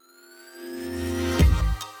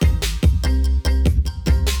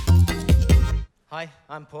Hi,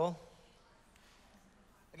 I'm Paul.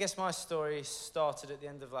 I guess my story started at the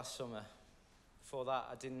end of last summer. Before that,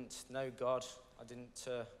 I didn't know God. I didn't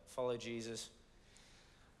follow Jesus.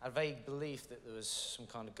 I had a vague belief that there was some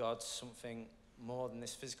kind of God, something more than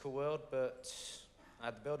this physical world, but I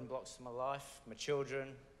had the building blocks to my life, my children,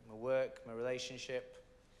 my work, my relationship,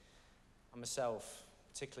 and myself,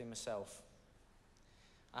 particularly myself.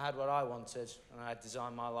 I had what I wanted, and I had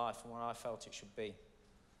designed my life and what I felt it should be.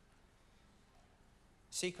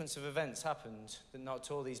 A sequence of events happened that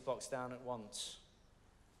knocked all these blocks down at once.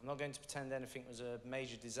 I'm not going to pretend anything was a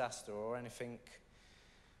major disaster or anything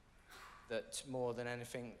that more than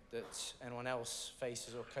anything that anyone else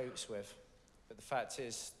faces or copes with. But the fact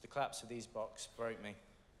is, the collapse of these blocks broke me.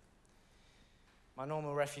 My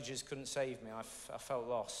normal refuges couldn't save me. I felt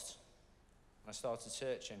lost. I started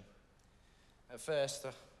searching. At first,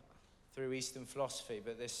 through Eastern philosophy,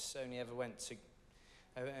 but this only ever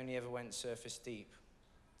went surface deep.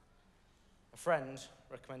 A friend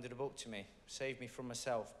recommended a book to me, Save Me From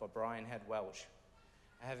Myself by Brian Head Welch,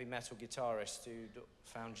 a heavy metal guitarist who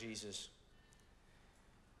found Jesus.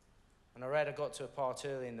 And I got to a part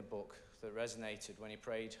early in the book that resonated when he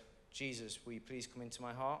prayed, Jesus, will you please come into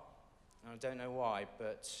my heart? And I don't know why,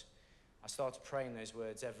 but I started praying those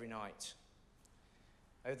words every night.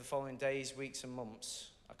 Over the following days, weeks and months,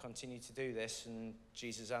 I continued to do this and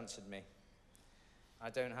Jesus answered me. I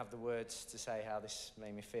don't have the words to say how this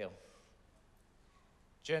made me feel.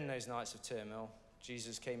 During those nights of turmoil,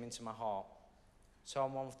 Jesus came into my heart.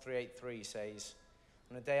 Psalm 138:3 says,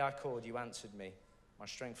 on the day I called, you answered me. My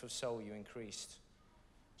strength of soul you increased.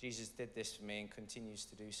 Jesus did this for me and continues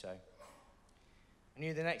to do so. I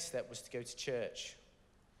knew the next step was to go to church.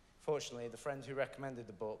 Fortunately, the friend who recommended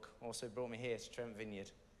the book also brought me here to Trent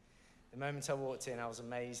Vineyard. The moment I walked in, I was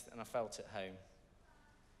amazed and I felt at home.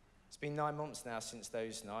 It's been 9 months now since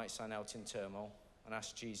those nights I knelt in turmoil and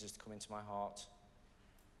asked Jesus to come into my heart.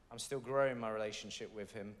 I'm still growing my relationship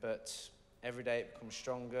with him, but every day it becomes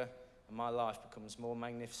stronger and my life becomes more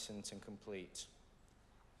magnificent and complete.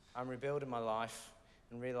 I'm rebuilding my life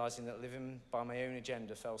and realizing that living by my own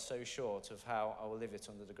agenda fell so short of how I will live it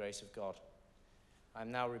under the grace of God.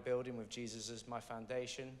 I'm now rebuilding with Jesus as my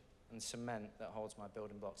foundation and cement that holds my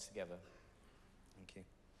building blocks together. Thank you.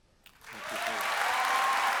 Thank you, Paul.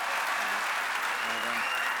 Well done.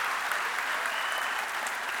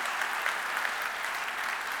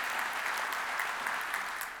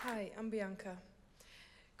 Hi, I'm Bianca.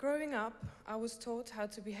 Growing up, I was taught how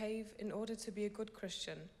to behave in order to be a good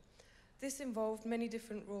Christian. This involved many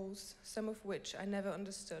different rules, some of which I never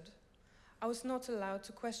understood. I was not allowed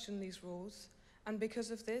to question these rules, and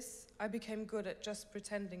because of this, I became good at just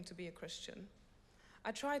pretending to be a Christian.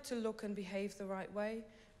 I tried to look and behave the right way,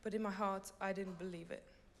 but in my heart, I didn't believe it.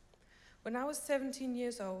 When I was 17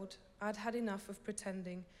 years old, I'd had enough of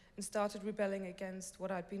pretending and started rebelling against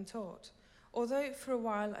what I'd been taught. Although for a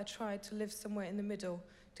while I tried to live somewhere in the middle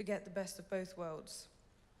to get the best of both worlds.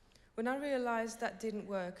 When I realized that didn't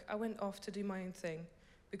work, I went off to do my own thing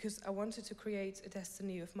because I wanted to create a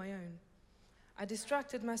destiny of my own. I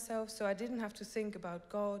distracted myself so I didn't have to think about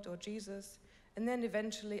God or Jesus, and then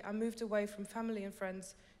eventually I moved away from family and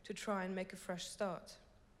friends to try and make a fresh start.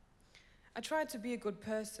 I tried to be a good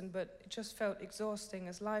person, but it just felt exhausting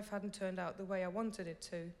as life hadn't turned out the way I wanted it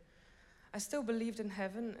to. I still believed in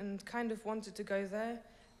heaven and kind of wanted to go there,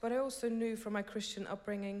 but I also knew from my Christian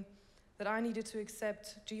upbringing that I needed to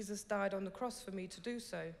accept Jesus died on the cross for me to do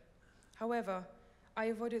so. However, I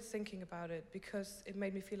avoided thinking about it because it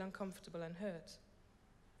made me feel uncomfortable and hurt.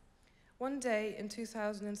 One day in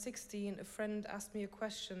 2016, a friend asked me a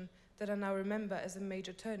question that I now remember as a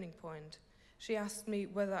major turning point. She asked me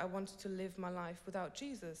whether I wanted to live my life without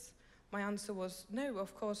Jesus. My answer was no,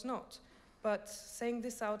 of course not. But saying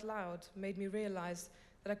this out loud made me realize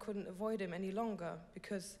that I couldn't avoid him any longer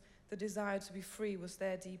because the desire to be free was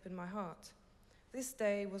there deep in my heart. This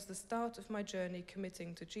day was the start of my journey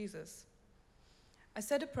committing to Jesus. I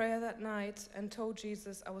said a prayer that night and told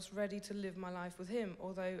Jesus I was ready to live my life with him,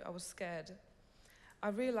 although I was scared. I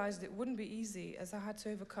realized it wouldn't be easy as I had to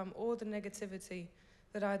overcome all the negativity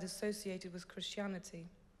that I had associated with Christianity.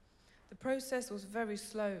 The process was very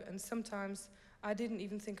slow and sometimes I didn't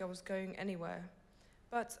even think I was going anywhere,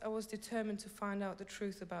 but I was determined to find out the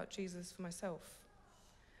truth about Jesus for myself.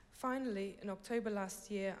 Finally, in October last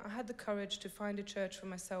year, I had the courage to find a church for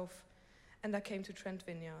myself, and I came to Trent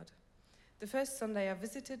Vineyard. The first Sunday I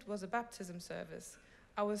visited was a baptism service.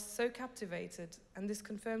 I was so captivated, and this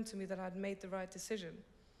confirmed to me that I had made the right decision.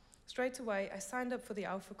 Straight away, I signed up for the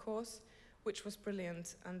Alpha course, which was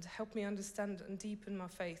brilliant and helped me understand and deepen my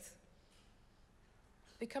faith.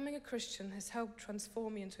 Becoming a Christian has helped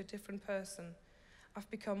transform me into a different person. I've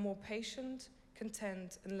become more patient,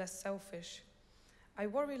 content, and less selfish. I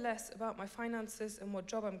worry less about my finances and what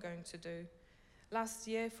job I'm going to do. Last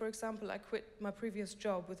year, for example, I quit my previous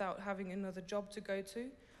job without having another job to go to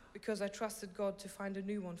because I trusted God to find a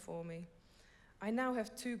new one for me. I now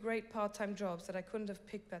have 2 great part-time jobs that I couldn't have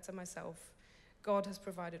picked better myself. God has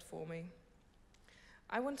provided for me.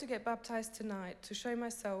 I want to get baptized tonight to show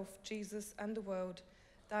myself, Jesus, and the world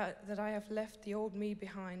that I have left the old me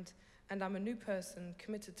behind and I'm a new person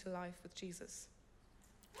committed to life with Jesus.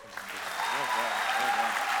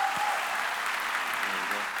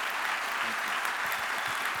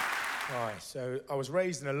 Right, so I was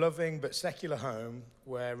raised in a loving but secular home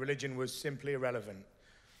where religion was simply irrelevant.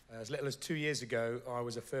 As little as 2 years ago, I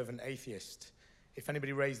was a fervent atheist. If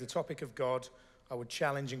anybody raised the topic of God, I would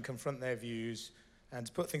challenge and confront their views. And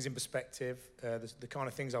to put things in perspective, the kind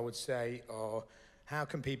of things I would say are, how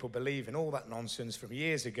can people believe in all that nonsense from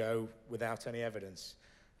years ago without any evidence?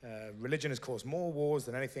 Religion has caused more wars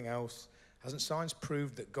than anything else. Hasn't science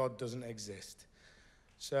proved that God doesn't exist?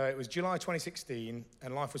 So it was July 2016,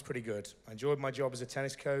 and life was pretty good. I enjoyed my job as a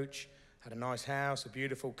tennis coach, had a nice house, a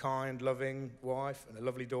beautiful, kind, loving wife, and a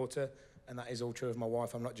lovely daughter. And that is all true of my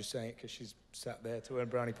wife. I'm not just saying it because she's sat there to earn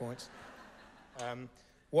brownie points.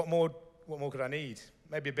 What more could I need?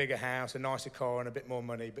 Maybe a bigger house, a nicer car, and a bit more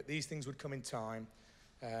money. But these things would come in time,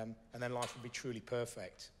 and then life would be truly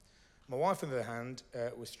perfect. My wife, on the other hand,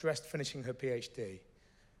 was stressed finishing her PhD.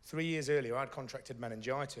 3 years earlier, I'd contracted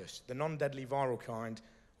meningitis, the non-deadly viral kind,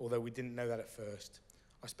 although we didn't know that at first.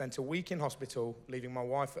 I spent a week in hospital, leaving my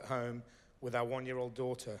wife at home with our 1-year-old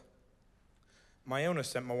daughter. My illness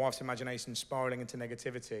sent my wife's imagination spiraling into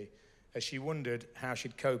negativity as she wondered how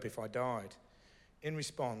she'd cope if I died. In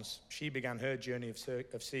response, she began her journey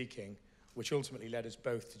of seeking, which ultimately led us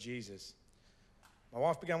both to Jesus. My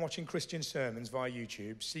wife began watching Christian sermons via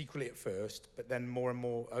YouTube, secretly at first, but then more and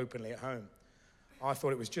more openly at home. I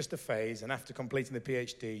thought it was just a phase, and after completing the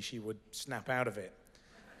PhD, she would snap out of it.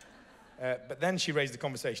 But then she raised the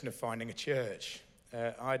conversation of finding a church.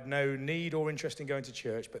 I had no need or interest in going to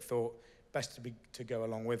church, but thought best to go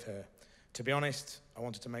along with her. To be honest, I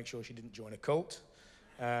wanted to make sure she didn't join a cult.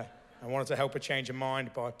 I wanted to help her change her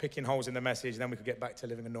mind by picking holes in the message, and then we could get back to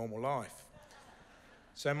living a normal life.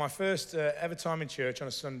 So my first ever time in church on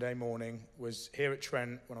a Sunday morning was here at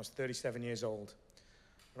Trent when I was 37 years old.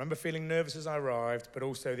 I remember feeling nervous as I arrived, but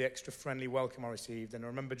also the extra friendly welcome I received, and I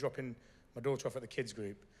remember dropping my daughter off at the kids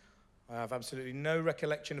group. I have absolutely no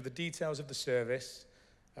recollection of the details of the service,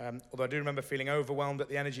 although I do remember feeling overwhelmed at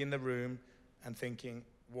the energy in the room and thinking,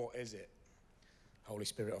 what is it? Holy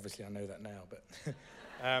Spirit, obviously I know that now,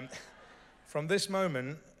 but from this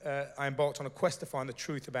moment, I embarked on a quest to find the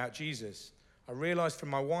truth about Jesus. I realized from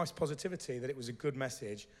my wife's positivity that it was a good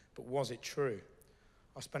message, but was it true?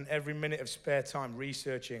 I spent every minute of spare time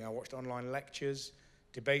researching. I watched online lectures,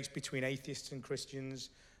 debates between atheists and Christians,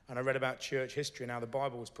 and I read about church history and how the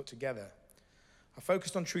Bible was put together. I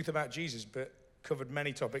focused on truth about Jesus, but covered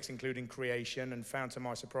many topics, including creation, and found to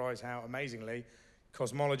my surprise how, amazingly,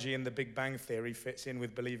 cosmology and the Big Bang Theory fits in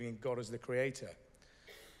with believing in God as the creator.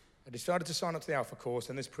 I decided to sign up to the Alpha course,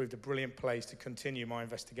 and this proved a brilliant place to continue my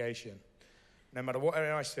investigation. No matter what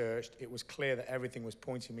area I searched, it was clear that everything was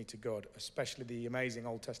pointing me to God, especially the amazing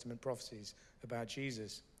Old Testament prophecies about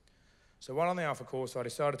Jesus. So while on the Alpha course, I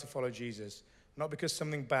decided to follow Jesus, not because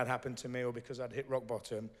something bad happened to me or because I'd hit rock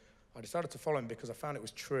bottom. I decided to follow him because I found it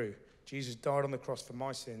was true. Jesus died on the cross for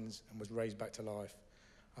my sins and was raised back to life.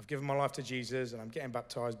 I've given my life to Jesus, and I'm getting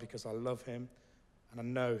baptized because I love him, and I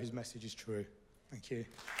know his message is true. Thank you.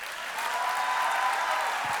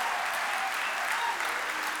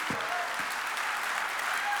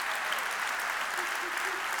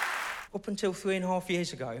 Up until 3.5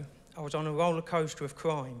 years ago, I was on a roller coaster of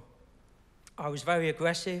crime. I was very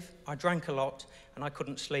aggressive, I drank a lot, and I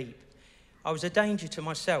couldn't sleep. I was a danger to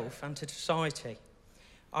myself and to society.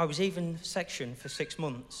 I was even sectioned for 6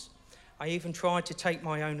 months. I even tried to take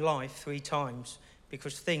my own life 3 times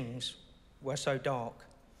because things were so dark.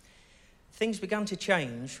 Things began to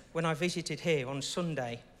change when I visited here on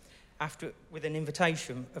Sunday with an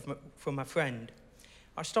invitation from a friend.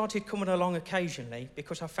 I started coming along occasionally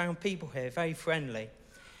because I found people here very friendly.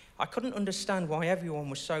 I couldn't understand why everyone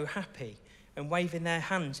was so happy and waving their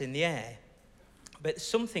hands in the air, but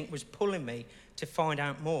something was pulling me to find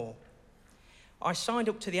out more. I signed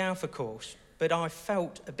up to the Alpha course, but I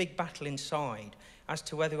felt a big battle inside as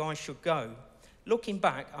to whether I should go. Looking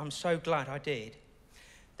back, I'm so glad I did.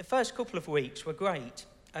 The first couple of weeks were great,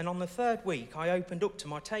 and on the 3rd week, I opened up to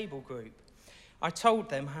my table group. I told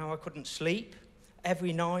them how I couldn't sleep.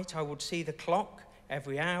 Every night I would see the clock,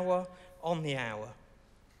 every hour, on the hour.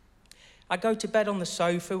 I'd go to bed on the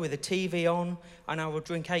sofa with the TV on, and I would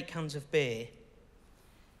drink 8 cans of beer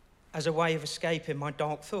as a way of escaping my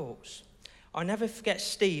dark thoughts. I never forget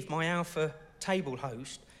Steve, my Alpha table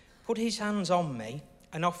host, put his hands on me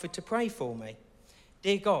and offered to pray for me.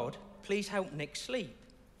 Dear God, please help Nick sleep.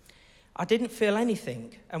 I didn't feel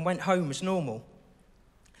anything and went home as normal.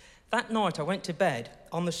 That night I went to bed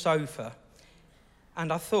on the sofa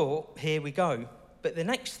and I thought, here we go. But the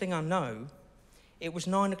next thing I know, it was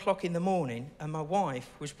 9 o'clock in the morning and my wife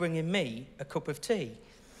was bringing me a cup of tea.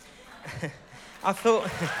 I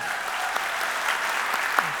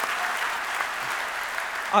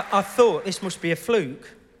thought this must be a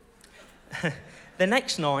fluke. The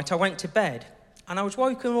next night I went to bed and I was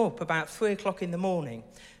woken up about 3 o'clock in the morning.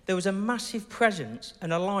 There was a massive presence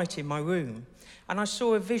and a light in my room, and I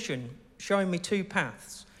saw a vision showing me 2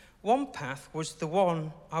 paths. One path was the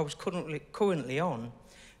one I was currently on.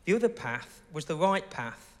 The other path was the right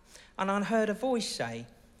path, and I heard a voice say,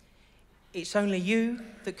 "It's only you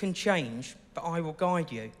that can change, but I will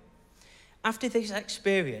guide you." After this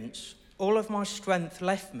experience, all of my strength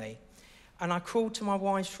left me, and I crawled to my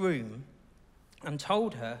wife's room and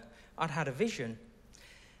told her I'd had a vision.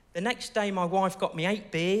 The next day, my wife got me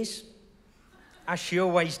 8 beers, as she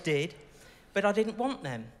always did, but I didn't want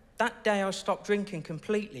them. That day, I stopped drinking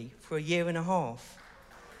completely for 1.5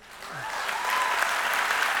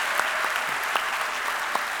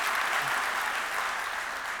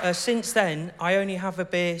 years. Since then, I only have a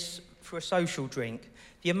beer for a social drink.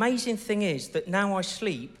 The amazing thing is that now I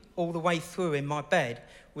sleep all the way through in my bed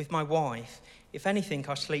with my wife. If anything,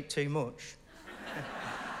 I sleep too much.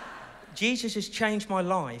 Jesus has changed my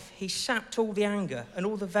life. He sapped all the anger and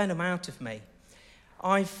all the venom out of me.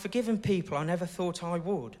 I've forgiven people I never thought I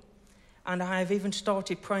would. And I have even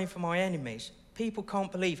started praying for my enemies. People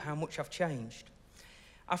can't believe how much I've changed.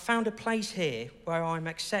 I found a place here where I'm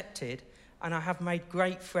accepted, and I have made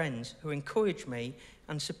great friends who encourage me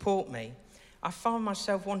and support me. I find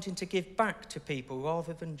myself wanting to give back to people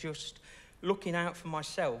rather than just looking out for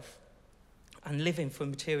myself and living for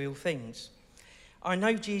material things. I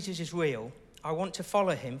know Jesus is real. I want to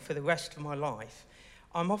follow him for the rest of my life.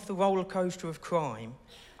 I'm off the roller coaster of crime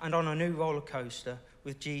and on a new roller coaster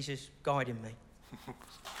with Jesus guiding me.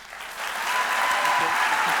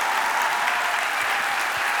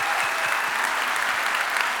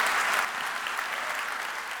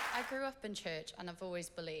 I grew up in church and I've always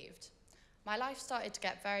believed. My life started to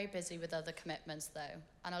get very busy with other commitments though,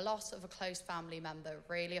 and a loss of a close family member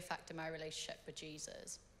really affected my relationship with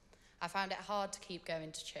Jesus. I found it hard to keep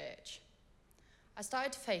going to church. I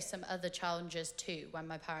started to face some other challenges too when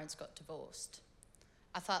my parents got divorced.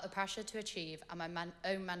 I felt the pressure to achieve and my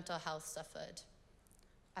own mental health suffered.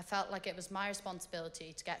 I felt like it was my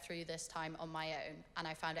responsibility to get through this time on my own, and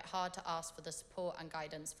I found it hard to ask for the support and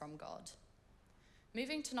guidance from God.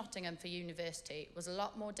 Moving to Nottingham for university was a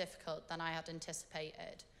lot more difficult than I had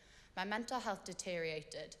anticipated. My mental health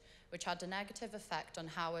deteriorated, which had a negative effect on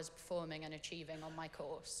how I was performing and achieving on my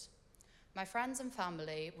course. My friends and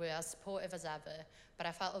family were as supportive as ever, but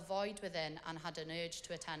I felt a void within and had an urge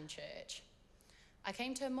to attend church. I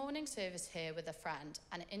came to a morning service here with a friend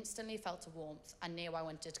and instantly felt a warmth and knew I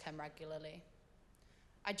wanted to come regularly.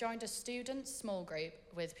 I joined a student small group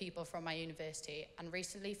with people from my university and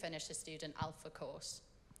recently finished a Student Alpha course.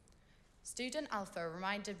 Student Alpha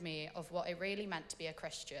reminded me of what it really meant to be a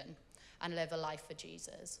Christian and live a life for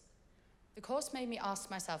Jesus. The course made me ask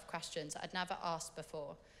myself questions I'd never asked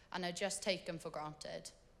before and had just taken for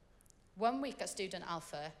granted. 1 week at Student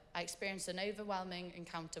Alpha, I experienced an overwhelming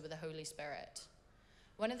encounter with the Holy Spirit.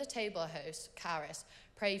 One of the table hosts, Karis,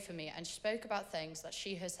 prayed for me and she spoke about things that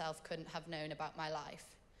she herself couldn't have known about my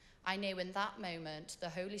life. I knew in that moment the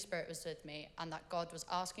Holy Spirit was with me and that God was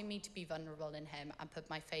asking me to be vulnerable in him and put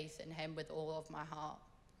my faith in him with all of my heart.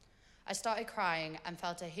 I started crying and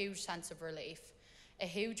felt a huge sense of relief. A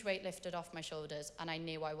huge weight lifted off my shoulders and I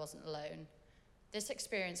knew I wasn't alone. This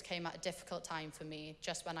experience came at a difficult time for me,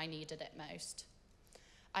 just when I needed it most.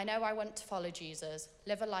 I know I want to follow Jesus,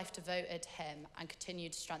 live a life devoted to him, and continue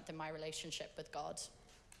to strengthen my relationship with God.